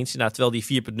met je eens. Terwijl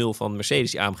die 4.0 van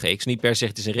Mercedes, die AMG, ik zou niet per se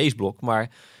het is een raceblok, maar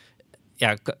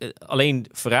ja, alleen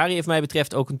Ferrari heeft mij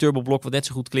betreft ook een turboblok wat net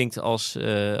zo goed klinkt als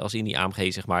in die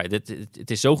AMG, zeg maar.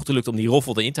 Het is zo goed gelukt om die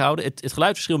roffel erin te houden. Het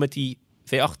geluidsverschil met die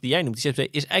V8 die jij noemt, die 6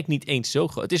 is eigenlijk niet eens zo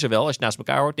groot. Het is er wel, als je het naast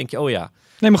elkaar hoort, denk je, oh ja.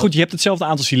 Nee, maar goed, je hebt hetzelfde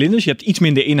aantal cilinders. Je hebt iets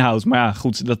minder inhoud. Maar ja,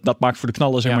 goed, dat maakt voor de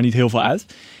knallen zeg maar niet heel veel uit.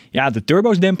 Ja, de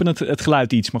turbo's dempen het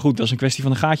geluid iets. Maar goed, dat is een kwestie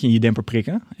van een gaatje in je demper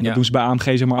prikken. En dat doen ze bij AMG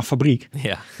zeg maar af fabriek.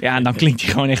 Ja, en dan klinkt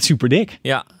hij gewoon echt super dik.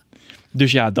 Ja.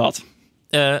 Dus ja, dat.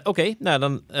 Oké, nou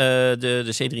dan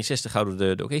de C63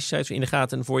 houden de occasion in de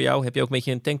gaten voor jou. Heb je ook een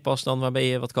beetje een tankpas dan waarbij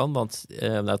je wat kan? Want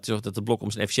het zorgt dat het blok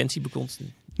om zijn efficiëntie bekomt.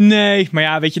 Nee, maar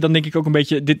ja, weet je, dan denk ik ook een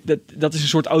beetje, dat is een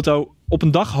soort auto. Op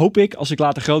een dag hoop ik, als ik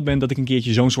later groot ben, dat ik een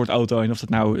keertje zo'n soort auto, en of dat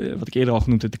nou, wat ik eerder al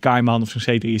genoemd heb, de Cayman of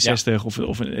zo'n C63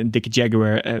 of een dikke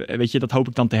Jaguar, weet je, dat hoop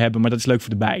ik dan te hebben. Maar dat is leuk voor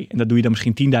de bij. En dat doe je dan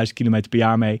misschien 10.000 kilometer per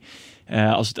jaar mee.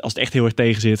 Als het echt heel erg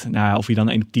tegen zit, nou, of je dan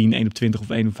 1 op 10, 1 op 20 of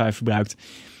 1 op 5 verbruikt.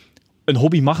 Een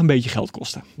hobby mag een beetje geld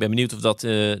kosten. Ik ben benieuwd of dat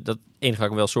enige waar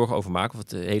ik me wel zorgen over maak, of het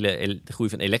de groei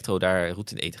van elektro daar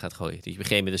roet in eten gaat gooien. Dat je op een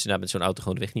gegeven moment dus met zo'n auto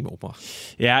gewoon de weg niet meer op mag.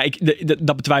 Ja,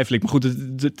 dat betwijfel ik. Maar goed,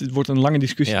 het wordt een lange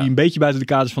discussie die een beetje buiten de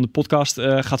kaders van de podcast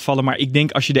gaat vallen. Maar ik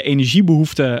denk als je de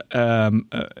energiebehoefte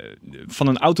van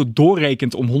een auto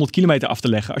doorrekent om 100 kilometer af te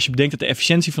leggen. Als je bedenkt dat de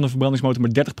efficiëntie van een verbrandingsmotor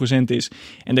maar 30% is.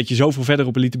 En dat je zoveel verder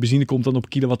op een liter benzine komt dan op een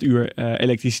kilowattuur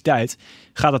elektriciteit.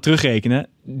 Ga dat terugrekenen.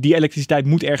 Die elektriciteit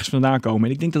moet ergens vandaan komen.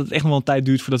 En ik denk dat het echt nog wel een tijd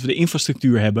duurt voordat we de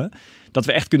infrastructuur hebben. Dat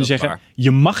we echt kunnen zeggen,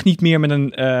 je mag niet meer met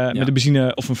een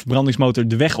benzine of een verbrandingsmotor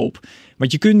de weg op.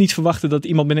 Want je kunt niet verwachten dat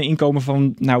iemand met een inkomen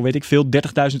van, nou weet ik veel,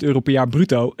 €30.000 per jaar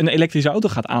bruto een elektrische auto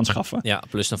gaat aanschaffen. Ja,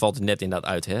 plus dan valt het net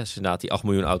inderdaad uit, hè? Als inderdaad die 8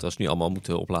 miljoen auto's nu allemaal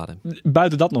moeten opladen.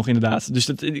 Buiten dat nog inderdaad. Dus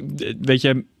dat, weet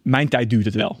je, mijn tijd duurt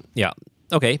het wel. Ja.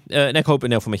 Oké, en ik hoop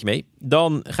in elk geval met je mee.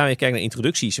 Dan gaan we kijken naar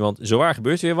introducties, want zowaar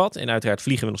gebeurt weer wat. En uiteraard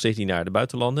vliegen we nog steeds niet naar de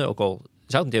buitenlanden. Ook al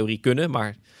zou het in theorie kunnen, maar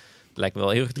het lijkt me wel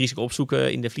heel erg het risico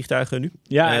opzoeken in de vliegtuigen nu.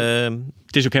 Ja,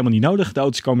 het is ook helemaal niet nodig. De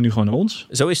auto's komen nu gewoon naar ons.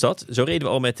 Zo is dat. Zo reden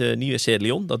we al met de nieuwe Seat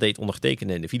Leon. Dat deed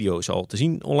ondergetekende en de video is al te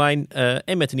zien online.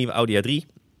 En met de nieuwe Audi A3.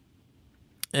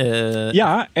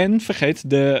 Ja, en vergeet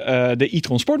de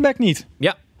e-tron Sportback niet.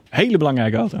 Ja. Hele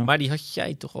belangrijke auto. Maar die had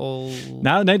jij toch al...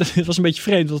 Nou, nee, dat was een beetje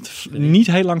vreemd. Want niet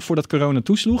heel lang voordat corona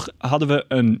toesloeg, hadden we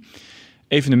een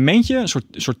evenementje, een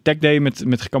soort tech day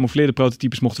met gecamoufleerde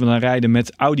prototypes mochten we dan rijden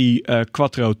met Audi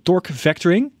Quattro Torque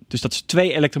Vectoring. Dus dat is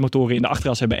 2 elektromotoren in de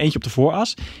achteras hebben, eentje op de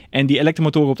vooras. En die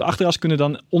elektromotoren op de achteras kunnen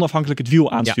dan onafhankelijk het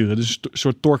wiel aansturen. Ja. Dus een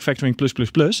soort Torque Vectoring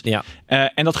plus. Ja.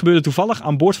 En dat gebeurde toevallig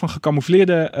aan boord van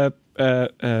gecamoufleerde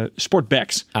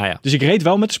sportbags. Ja. Dus ik reed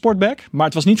wel met de sportbag, maar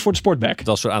het was niet voor de sportbag. Het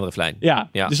was voor de andere lijn. Ja,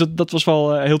 dus dat was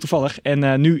wel heel toevallig.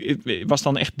 En nu was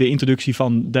dan echt de introductie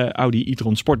van de Audi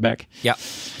e-tron Sportback. Ja,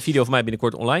 de video van mij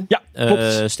binnenkort online. Ja,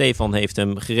 klopt. Stefan heeft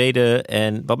hem gereden.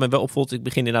 En wat me wel opvalt, ik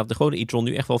begin inderdaad de gewone e-tron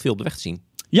nu echt wel veel op de weg te zien.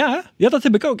 Ja, dat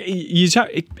heb ik ook.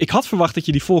 Ik had verwacht dat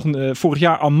je die vorig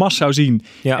jaar en masse zou zien.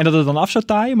 Ja. En dat het dan af zou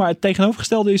taaien. Maar het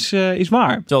tegenovergestelde is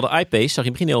waar. Terwijl de iPace zag je in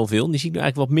het begin heel veel. Die zie ik nu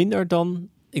eigenlijk wat minder dan...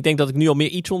 Ik denk dat ik nu al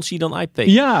meer e-trons zie dan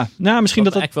iPace. Ja, nou misschien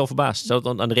dat eigenlijk wel verbaasd. Zou het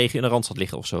dan aan de regio in de Randstad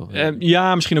liggen of zo?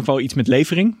 Ja, misschien ook wel iets met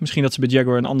levering. Misschien dat ze bij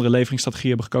Jaguar een andere leveringsstrategie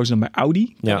hebben gekozen dan bij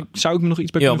Audi. Ja. Zou ik me nog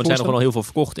iets bij kunnen voorstellen? Maar er zijn nog wel heel veel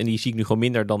verkocht. En die zie ik nu gewoon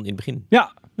minder dan in het begin.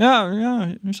 Ja,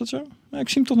 is dat zo? Ja, ik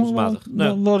zie hem toch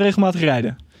nog wel regelmatig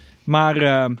rijden. Maar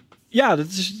dat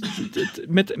is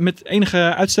met enige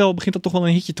uitstel begint dat toch wel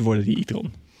een hitje te worden, die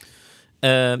e-tron.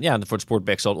 Voor de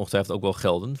sportback zal het ongetwijfeld ook wel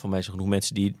gelden. Van mij zijn genoeg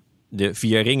mensen die de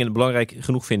 4 ringen belangrijk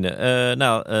genoeg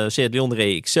vinden. Seat Leon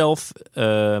reed ik zelf.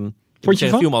 Vond je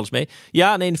viel me alles mee.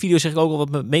 Ja, nee, in de video zeg ik ook al wat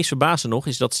me het meest verbaasde nog...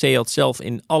 is dat Seat zelf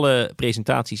in alle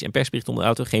presentaties en persberichten onder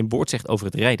de auto... geen woord zegt over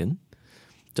het rijden.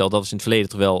 Terwijl dat is in het verleden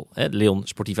toch wel de Leon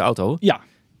sportieve auto. Ja.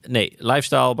 Nee,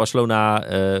 lifestyle, Barcelona,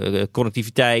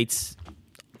 connectiviteit...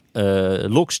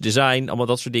 looks, design, allemaal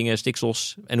dat soort dingen,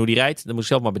 stiksels en hoe die rijdt, dat moet ik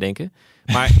zelf maar bedenken.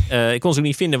 Maar ik kon ze ook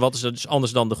niet vinden, wat is dus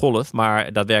anders dan de Golf,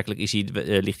 maar daadwerkelijk ligt hij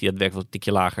daadwerkelijk wel een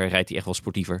tikje lager, rijdt hij echt wel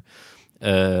sportiever.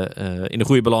 In een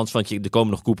goede balans, want er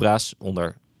komen nog Cupra's,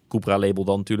 onder Cupra-label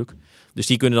dan natuurlijk. Dus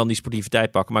die kunnen dan die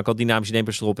sportiviteit pakken. Maar ik had dynamische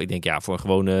dempers erop. Ik denk, voor een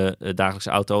gewone dagelijkse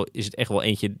auto is het echt wel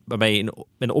eentje waarmee je met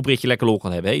een opritje lekker lol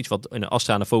kan hebben. Hè? Iets wat in een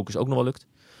Astra en een Focus ook nog wel lukt.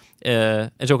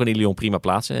 En zo kan die Leon prima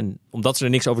plaatsen. En omdat ze er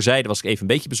niks over zeiden, was ik even een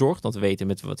beetje bezorgd. Want we weten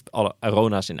met wat alle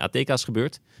Arona's en ATK's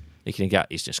gebeurt. Dat je denkt,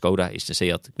 is het een Skoda, is het een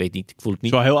Seat? Ik weet niet, ik voel het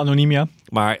niet. Zo heel anoniem, ja.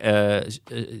 Maar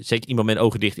zeker iemand met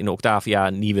ogen dicht in de Octavia,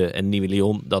 nieuwe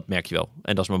Leon, dat merk je wel.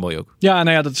 En dat is maar mooi ook. Ja,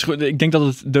 nou ja, dat is goed. Ik denk dat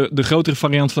het de grotere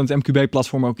variant van het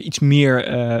MQB-platform ook iets meer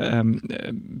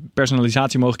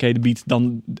personalisatiemogelijkheden biedt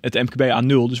dan het MQB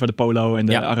A0. Dus waar de Polo en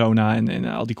de Arona en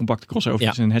al die compacte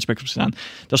crossovers en hatchbacks op staan.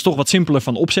 Dat is toch wat simpeler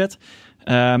van opzet.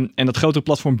 En dat grotere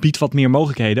platform biedt wat meer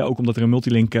mogelijkheden. Ook omdat er een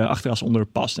multilink achteras onder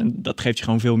past. En dat geeft je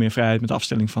gewoon veel meer vrijheid met de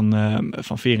afstelling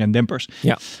van veren en dempers.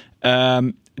 Ja.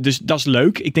 Dus dat is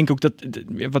leuk. Ik denk ook dat,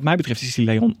 wat mij betreft, is die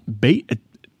Leon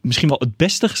misschien wel het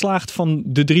beste geslaagd van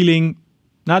de drieling.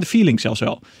 De vierling zelfs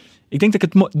wel. Ik denk dat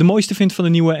ik het de mooiste vind van de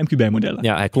nieuwe MQB-modellen.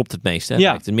 Ja, hij klopt het meest. Hè?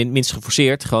 Ja. Het minst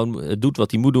geforceerd. Gewoon doet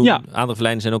wat hij moet doen. Ja. Andere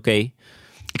verlijnen zijn oké.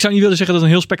 Ik zou niet willen zeggen dat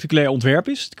het een heel spectaculair ontwerp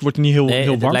is. Ik word er niet heel warm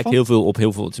van. Het lijkt heel veel op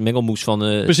heel veel. Het is een mengelmoes van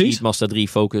Mazda 3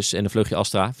 Focus en een vleugje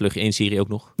Astra. Vleugje 1-serie ook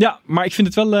nog. Ja, maar ik vind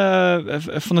het wel...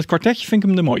 van het kwartetje vind ik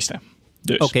hem de mooiste.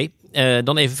 Dus. Oké,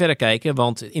 dan even verder kijken.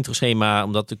 Want het introschema,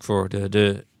 omdat ik voor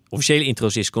de officiële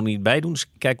intro's is, kon ik niet bij doen. Dus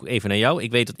kijk even naar jou.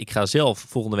 Ik weet dat ik ga zelf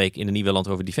volgende week in de nieuwe Land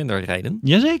Rover Defender rijden.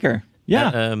 Jazeker.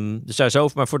 Ja. Dus daar zo,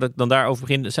 maar voordat ik dan daarover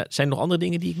begin, zijn er nog andere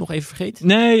dingen die ik nog even vergeet?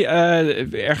 Nee,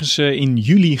 ergens in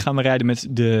juli gaan we rijden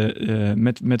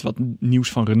met wat nieuws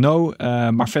van Renault.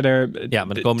 Maar verder... Ja,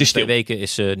 maar de komende 2 weken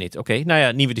is niet. Oké, nou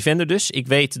ja, nieuwe Defender dus. Ik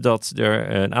weet dat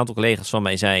er een aantal collega's van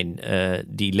mij zijn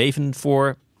die leven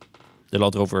voor de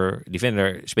Land Rover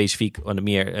Defender specifiek. En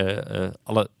meer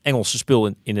alle Engelse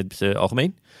spul in het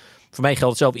algemeen. Voor mij geldt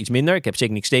het zelf iets minder. Ik heb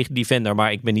zeker niks tegen de Defender,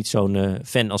 maar ik ben niet zo'n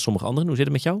fan als sommige anderen. Hoe zit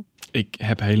het met jou? Ik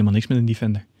heb helemaal niks met een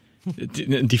Defender.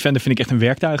 Een Defender vind ik echt een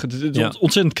werktuig. Het is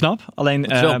ontzettend knap. Alleen,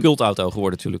 het is wel een cultauto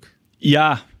geworden natuurlijk.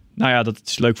 Ja, nou ja, dat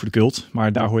is leuk voor de cult,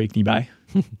 maar daar hoor ik niet bij.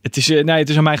 Het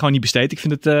is aan mij gewoon niet besteed. Ik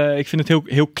vind het heel,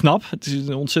 heel knap. Het is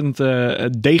een ontzettend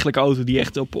degelijke auto die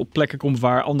echt op plekken komt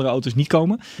waar andere auto's niet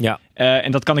komen. Ja.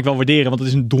 En dat kan ik wel waarderen, want het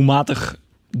is een doelmatig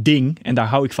ding. En daar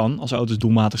hou ik van, als auto's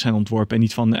doelmatig zijn ontworpen. En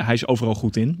niet van, hij is overal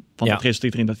goed in. Want het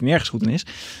resulteert erin dat hij nergens goed in is.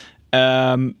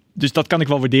 Dus dat kan ik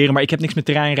wel waarderen. Maar ik heb niks met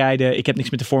terreinrijden. Ik heb niks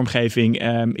met de vormgeving.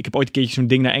 Ik heb ooit een keertje zo'n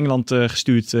ding naar Engeland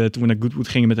gestuurd. Toen we naar Goodwood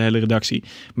gingen met de hele redactie.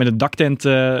 Met een daktent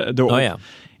erop. Oh ja.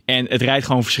 En het rijdt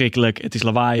gewoon verschrikkelijk. Het is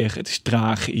lawaaiig. Het is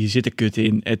traag. Je zit er kut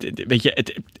in.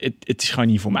 Het is gewoon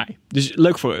niet voor mij. Dus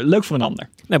leuk voor een ander.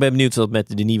 Nou, ik ben benieuwd wat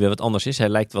met de nieuwe wat anders is. Hij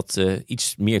lijkt wat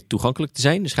iets meer toegankelijk te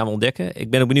zijn. Dus gaan we ontdekken. Ik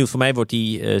ben ook benieuwd. Voor mij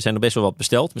zijn er best wel wat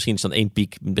besteld. Misschien is dan 1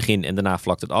 piek in het begin en daarna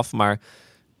vlakt het af. Maar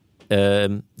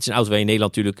het is een auto waar je in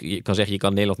Nederland natuurlijk... Je kan zeggen, je kan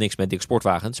in Nederland niks met dikke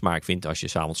sportwagens. Maar ik vind als je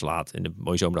s'avonds laat in de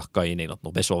mooie zomerdag... kan je in Nederland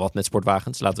nog best wel wat met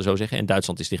sportwagens. Laten we zo zeggen. En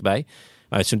Duitsland is dichtbij.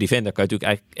 Maar met zo'n Defender kan je natuurlijk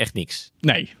eigenlijk echt niks.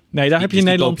 Nee, daar heb je in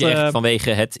Nederland... Die koop je echt vanwege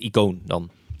het icoon dan.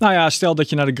 Nou ja, stel dat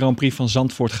je naar de Grand Prix van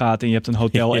Zandvoort gaat... en je hebt een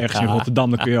hotel ergens in Rotterdam...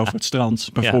 dan kun je over het strand,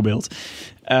 bijvoorbeeld.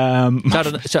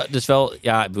 Dus wel...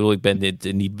 Ja, ik bedoel, ik ben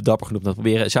dit niet dapper genoeg om te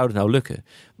proberen. Zou het nou lukken?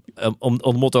 Om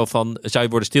het motto van, zou je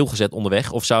worden stilgezet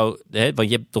onderweg? Of want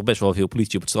je hebt toch best wel veel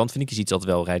politie op het strand, vind ik. Je ziet ze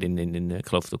altijd wel rijden in ik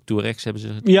geloof het ook Touaregs hebben ze.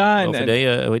 Ja,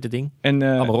 hoe heet dat ding?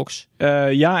 Amaroks.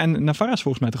 En Navara's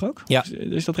volgens mij toch ook? Ja.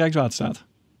 Is dat Rijkswaterstaat?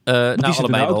 Die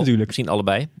allebei ook natuurlijk. Misschien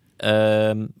allebei.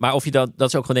 Maar of je dat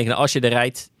is ook gewoon denken, als je er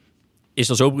rijdt,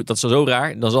 dat is zo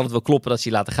raar, dan zal het wel kloppen dat ze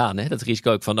je laten gaan. Hè? Dat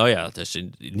risico ook van,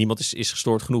 niemand is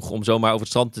gestoord genoeg om zomaar over het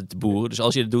strand te boeren. Dus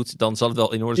als je het doet, dan zal het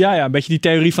wel in orde zijn. Ja, een beetje die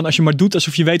theorie van als je maar doet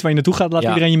alsof je weet waar je naartoe gaat, laat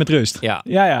iedereen je met rust.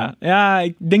 Ja,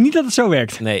 ik denk niet dat het zo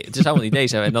werkt. Nee, het is helemaal niet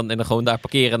deze. En dan gewoon daar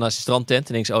parkeren naast de strandtent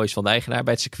en denk je, is van de eigenaar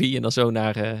bij het circuit en dan zo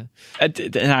naar...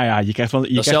 je krijgt wel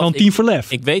een 10 voor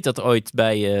lef. Ik weet dat ooit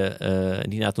bij,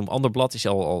 die na toen Anderblad, is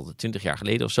al 20 jaar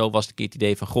geleden of zo, was het het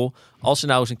idee van, goh, als ze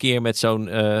nou eens een keer met zo'n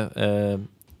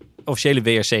officiële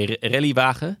WRC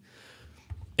rallywagen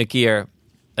een keer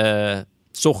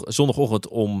zondagochtend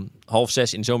om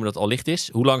 5:30 in de zomer dat het al licht is.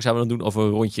 Hoe lang zouden we dan doen over een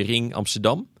rondje ring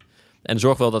Amsterdam? En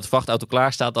zorg wel dat de vrachtauto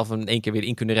klaar staat, dat we in één keer weer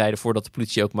in kunnen rijden voordat de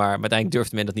politie ook maar uiteindelijk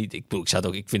durfde men dat niet. Ik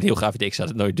vind het heel gaaf idee, ik zou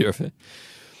het nooit durven.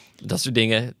 Dat soort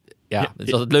dingen. Ja, het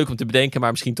is altijd leuk om te bedenken,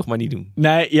 maar misschien toch maar niet doen.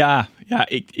 Nee,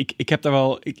 ik heb daar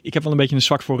wel. Ik heb wel een beetje een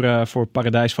zwak voor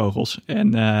paradijsvogels.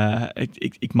 En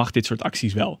ik mag dit soort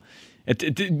acties wel.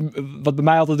 Wat bij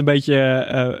mij altijd een beetje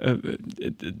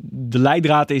de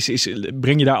leidraad is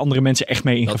breng je daar andere mensen echt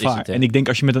mee in gevaar. En ik denk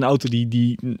als je met een auto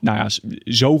die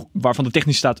waarvan de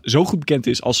technische staat zo goed bekend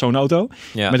is als zo'n auto,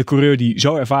 met een coureur die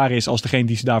zo ervaren is als degene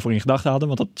die ze daarvoor in gedachten hadden,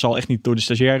 want dat zal echt niet door de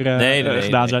stagiair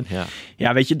gedaan zijn.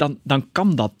 Ja, weet je, dan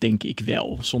kan dat denk ik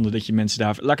wel, zonder dat je mensen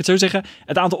daar... Laat ik het zo zeggen,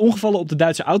 het aantal ongevallen op de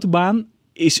Duitse autobaan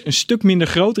is een stuk minder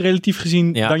groot, relatief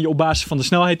gezien, dan je op basis van de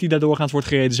snelheid die daar doorgaans wordt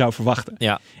gereden zou verwachten.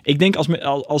 Ja. Ik denk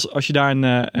als je daar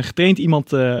een getraind iemand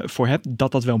voor hebt,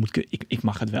 dat wel moet kunnen. Ik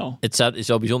mag het wel. Het is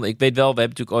wel bijzonder. Ik weet wel, we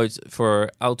hebben natuurlijk ooit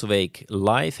voor Autoweek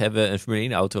Live hebben we een Formule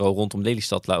 1 auto rondom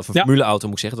Lelystad, of een Formule auto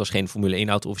moet ik zeggen. Het was geen Formule 1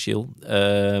 auto officieel.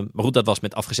 Maar goed, dat was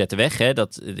met afgezette weg. Hè?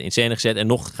 Dat in scène gezet. En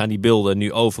nog gaan die beelden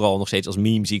nu overal nog steeds als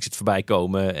meme zie ik het voorbij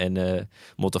komen. En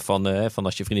motto van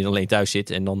als je vriendin alleen thuis zit.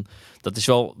 En dan, dat is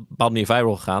wel op een bepaalde manier viral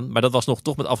gegaan. Maar dat was nog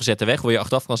toch met afgezette weg, waar je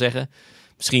achteraf kan zeggen,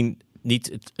 misschien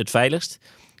niet het veiligst.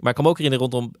 Maar ik kan me ook herinneren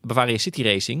rondom Bavaria City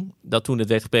Racing, dat toen het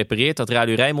werd geprepareerd, dat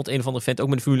Radio Rijnmond, een of andere vent, ook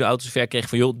met de Formule auto zover kreeg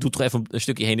van, joh, doe toch even een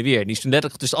stukje heen en weer. Die is toen net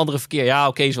tussen het andere verkeer, ja,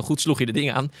 oké, is wel goed, sloeg je de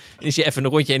ding aan. En is je even een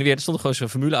rondje heen en weer. Er stond gewoon zo'n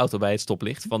Formule auto bij het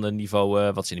stoplicht van een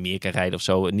niveau, wat ze in Amerika rijden of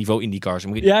zo, een niveau IndyCar,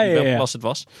 welke klas het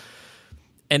was.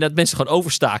 En dat mensen gewoon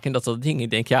overstaken en dat ding. Ik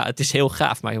denk, ja, het is heel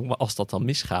gaaf, maar jongen, als dat dan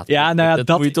misgaat,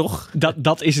 dat moet je toch.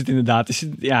 Dat is het inderdaad. Er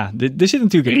zit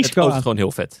natuurlijk een risico aan. Het is gewoon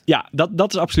heel vet. Ja,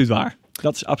 dat is absoluut waar.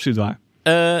 Dat is absoluut waar.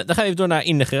 Dan gaan we even door naar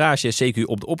in de garage, CQ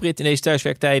op de oprit in deze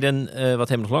thuiswerktijden. Wat hebben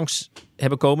we nog langs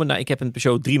hebben komen? Nou, ik heb een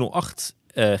Peugeot 308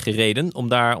 gereden om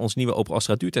daar ons nieuwe Opel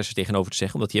Astra duurtesters tegenover te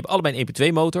zeggen. Omdat die hebben allebei een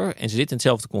 1.2 motor en ze zitten in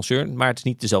hetzelfde concern, maar het is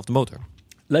niet dezelfde motor.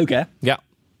 Leuk hè? Ja.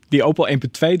 Die Opel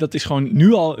 1.2, dat is gewoon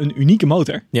nu al een unieke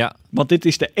motor. Ja. Want dit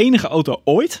is de enige auto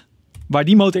ooit waar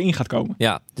die motor in gaat komen.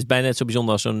 Ja, het is bijna net zo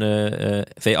bijzonder als zo'n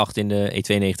V8 in de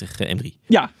E92 M3.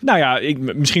 Ja, nou ja,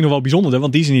 misschien nog wel bijzonderder,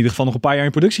 want die is in ieder geval nog een paar jaar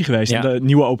in productie geweest. Ja. En de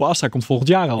nieuwe Opel Astra komt volgend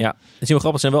jaar al. Ja, het is heel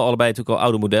grappig. Het zijn wel allebei natuurlijk al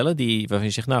oude modellen, waarvan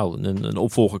je zegt, nou, een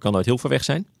opvolger kan nooit heel ver weg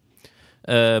zijn.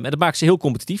 En dat maakt ze heel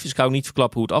competitief, dus ik ga ook niet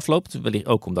verklappen hoe het afloopt. Wellicht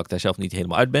ook omdat ik daar zelf niet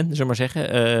helemaal uit ben, zullen we maar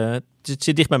zeggen. Het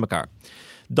zit dicht bij elkaar.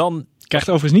 Dan krijgt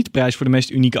overigens niet de prijs voor de meest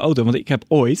unieke auto. Want ik heb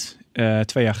ooit,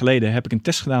 2 jaar geleden, heb ik een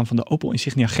test gedaan van de Opel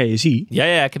Insignia GSI. Ja,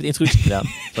 ik heb de introductie gedaan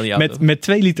van die auto. met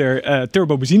 2 liter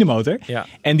turbo benzinemotor. Ja.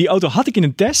 En die auto had ik in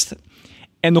een test.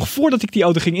 En nog voordat ik die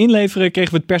auto ging inleveren,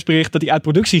 kregen we het persbericht dat hij uit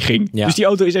productie ging. Ja. Dus die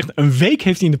auto is echt een week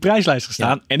heeft hij in de prijslijst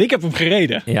gestaan. Ja. En ik heb hem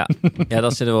gereden. Ja,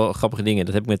 dat zijn wel grappige dingen.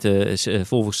 Dat heb ik met de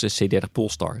Volvo's C30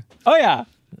 Polestar. Oh ja.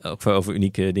 Ook over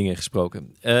unieke dingen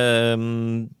gesproken.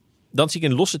 Dan zie ik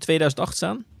een losse 2008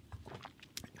 staan.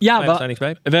 Ja,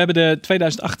 we hebben de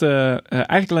 2008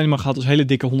 eigenlijk alleen maar gehad als hele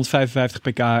dikke 155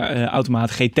 pk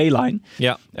automaat GT-line.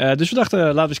 Ja. Dus we dachten,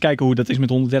 laten we eens kijken hoe dat is met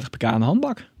 130 pk aan de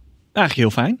handbak. Eigenlijk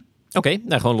heel fijn. Oké,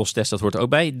 gewoon los test, dat hoort er ook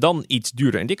bij. Dan iets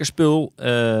duurder en dikker spul.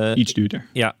 Iets duurder.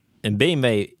 Ja, een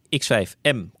BMW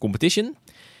X5M Competition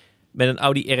met een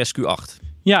Audi RSQ8.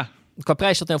 Ja. Qua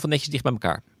prijs staat heel veel netjes dicht bij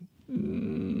elkaar.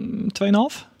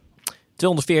 2,5?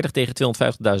 240 tegen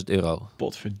 €250.000.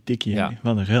 Potverdikkie,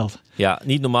 wat een geld. Ja,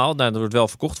 niet normaal. Nou, dat wordt wel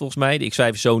verkocht volgens mij. De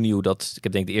X5 is zo nieuw dat ik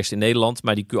heb denk de eerste in Nederland.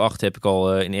 Maar die Q8 heb ik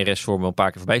al in RS-vorm een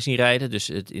paar keer voorbij zien rijden. Dus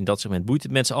in dat segment boeit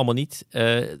het mensen allemaal niet.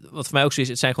 Wat voor mij ook zo is,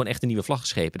 het zijn gewoon echt de nieuwe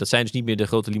vlaggenschepen. Dat zijn dus niet meer de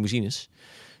grote limousines.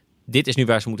 Dit is nu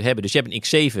waar ze moeten hebben. Dus je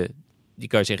hebt een X7, die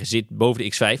kan je zeggen zit boven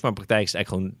de X5. Maar in praktijk is het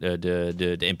eigenlijk gewoon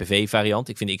de MPV variant.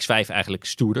 Ik vind de X5 eigenlijk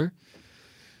stoerder.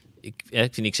 Ik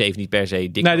vind X7 niet per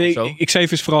se dik. Nee, de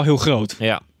X7 is vooral heel groot.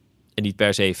 Ja, en niet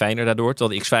per se fijner daardoor.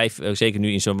 Terwijl de X5, zeker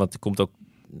nu in zo'n, want er komt ook,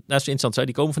 nou is interessant, zou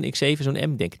die komen van de X7, zo'n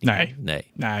M, denk ik niet.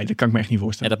 Nee, dat kan ik me echt niet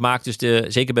voorstellen. En dat maakt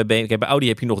dus zeker bij BMW, bij Audi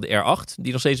heb je nog de R8,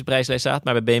 die nog steeds op de prijslijst staat.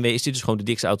 Maar bij BMW is dit dus gewoon de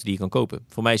dikste auto die je kan kopen.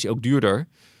 Voor mij is die ook duurder.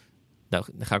 Nou,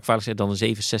 dan ga ik vaarlijk zeggen dan een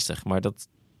 760, maar dat...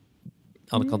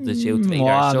 Aan de andere kant de CO2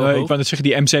 daar is zo hoog. Ik wou net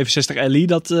zeggen, die M760 Li,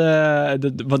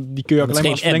 want die kun je ook alleen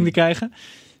maar als verlengde krijgen.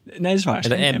 Nee, dat is waar.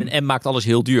 En M maakt alles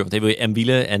heel duur. Want dan wil je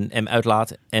M-wielen en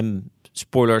M-uitlaat,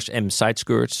 M-spoilers,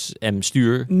 M-sideskirts,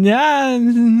 M-stuur. Ja,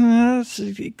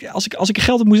 als ik er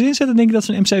geld op moest inzetten, denk ik dat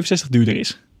zo'n M67 duurder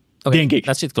is. Okay, denk ik.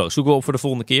 Dat zit close. Zoeken we op voor de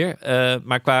volgende keer.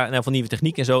 Maar qua van nieuwe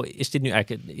techniek en zo is dit nu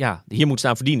eigenlijk... Ja, hier moet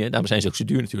staan verdienen. Daarom zijn ze ook zo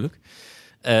duur natuurlijk.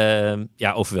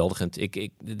 Overweldigend.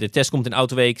 De test komt in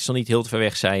Autoweek, zal niet heel te ver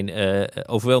weg zijn.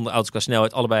 Overweldigende auto's qua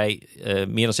snelheid, allebei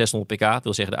meer dan 600 pk. Dat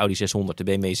wil zeggen de Audi 600, de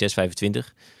BMW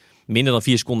 625. Minder dan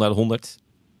 4 seconden naar de 100.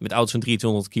 Met auto's van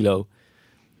 2300 kilo.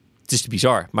 Het is te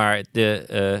bizar, maar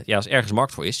als ergens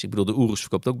markt voor is... Ik bedoel, de Urus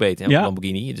verkoopt ook beter, hè,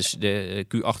 Lamborghini. Dus de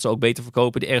Q8 zal ook beter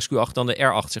verkopen. De RSQ8 dan de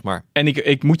R8, zeg maar. En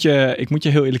ik moet je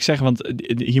heel eerlijk zeggen, want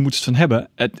hier moet het van hebben.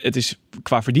 Het is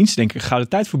qua verdiensten denk ik een gouden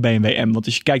tijd voor BMW M. Want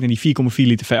als je kijkt naar die 4,4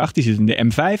 liter V8, die zit in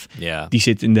de M5. Ja. Die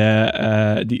zit in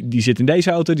die zit in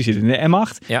deze auto, die zit in de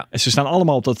M8. Ja. En ze staan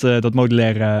allemaal op dat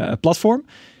modulaire platform.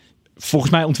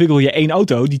 Volgens mij ontwikkel je 1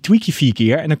 auto, die tweak je 4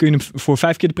 keer... en dan kun je hem voor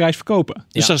 5 keer de prijs verkopen.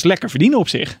 Dus dat is lekker verdienen op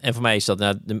zich. En voor mij is dat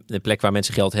de plek waar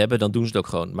mensen geld hebben, dan doen ze het ook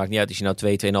gewoon. Maakt niet uit als je nou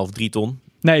 2, 2,5, 3 ton...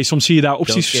 Nee, soms zie je daar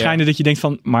opties verschijnen dat je denkt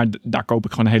van... maar daar koop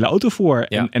ik gewoon een hele auto voor.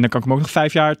 Ja. En dan kan ik hem ook nog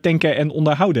 5 jaar tanken en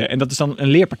onderhouden. En dat is dan een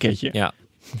leerpakketje.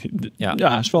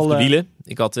 Ja, is wel... De wielen.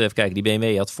 Ik had, even kijken, die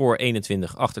BMW had voor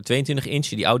 21, achter 22 inch.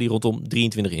 Die Audi rondom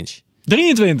 23 inch.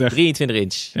 23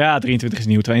 inch. Ja, 23 is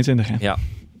nieuw 22. Hè? Ja.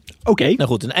 Oké. Nou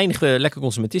goed, dan eindigen we lekker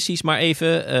consumentistisch maar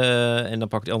even. En dan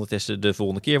pak ik de andere testen de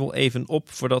volgende keer wel even op.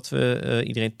 Voordat we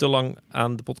iedereen te lang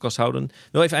aan de podcast houden.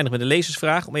 Wel even eindigen met een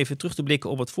lezersvraag. Om even terug te blikken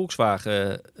op het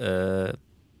Volkswagen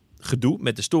gedoe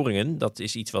met de storingen. Dat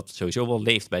is iets wat sowieso wel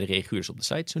leeft bij de reaguurders op de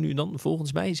site. Zo nu en dan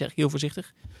volgens mij, zeg ik heel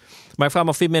voorzichtig. Maar ik vraag me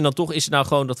af, vindt men dan toch, is het nou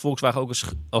gewoon dat Volkswagen ook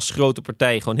als grote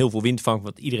partij gewoon heel veel wind vangt,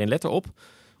 want iedereen let erop?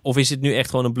 Of is het nu echt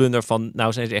gewoon een blunder van,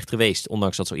 nou zijn ze echt geweest,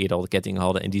 ondanks dat ze eerder al de kettingen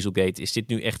hadden en Dieselgate. Is dit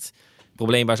nu echt een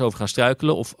probleem waar ze over gaan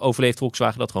struikelen? Of overleeft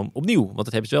Volkswagen dat gewoon opnieuw? Want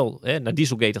dat hebben ze wel, hè? Na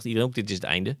Dieselgate dacht iedereen ook, dit is het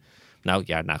einde. Nou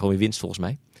ja, gewoon weer winst volgens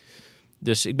mij.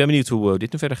 Dus ik ben benieuwd hoe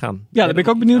dit nu verder gaan. Ja, daar ben ik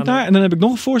ook benieuwd naar. En dan heb ik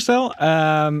nog een voorstel.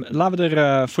 Laten we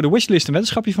er voor de wishlist een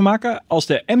weddenschapje van maken. Als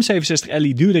de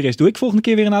M67Li duurder is, doe ik volgende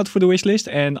keer weer een auto voor de wishlist.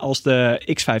 En als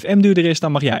de X5M duurder is,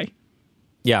 dan mag jij.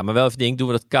 Ja, maar wel even doen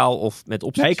we dat kaal of met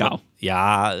opties? Nee, kaal.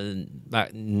 Ja,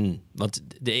 maar want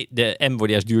de M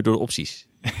wordt juist duur door de opties.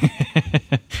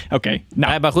 Oké.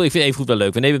 Nou. Maar goed, ik vind het even goed wel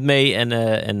leuk. We nemen het mee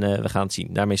en we gaan het zien.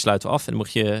 Daarmee sluiten we af. En dan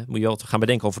moet je wel gaan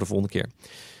bedenken over de volgende keer.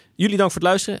 Jullie dank voor het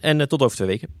luisteren en tot over 2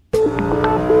 weken.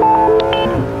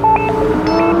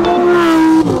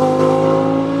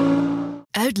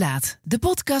 Uitlaat, de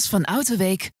podcast van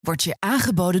Autoweek, wordt je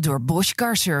aangeboden door Bosch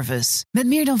Car Service. Met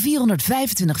meer dan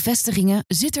 425 vestigingen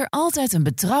zit er altijd een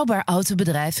betrouwbaar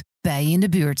autobedrijf bij je in de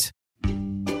buurt.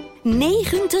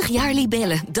 90 jaar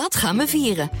Libellen, dat gaan we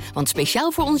vieren. Want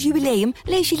speciaal voor ons jubileum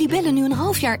lees je Libellen nu een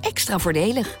half jaar extra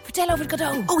voordelig. Vertel over het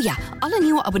cadeau. Oh ja, alle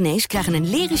nieuwe abonnees krijgen een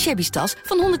leren shabby tas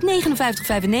van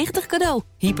 €159,95 cadeau.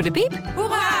 Hyper de piep.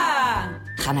 Hoera!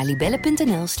 Ga naar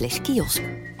libellen.nl/kiosk.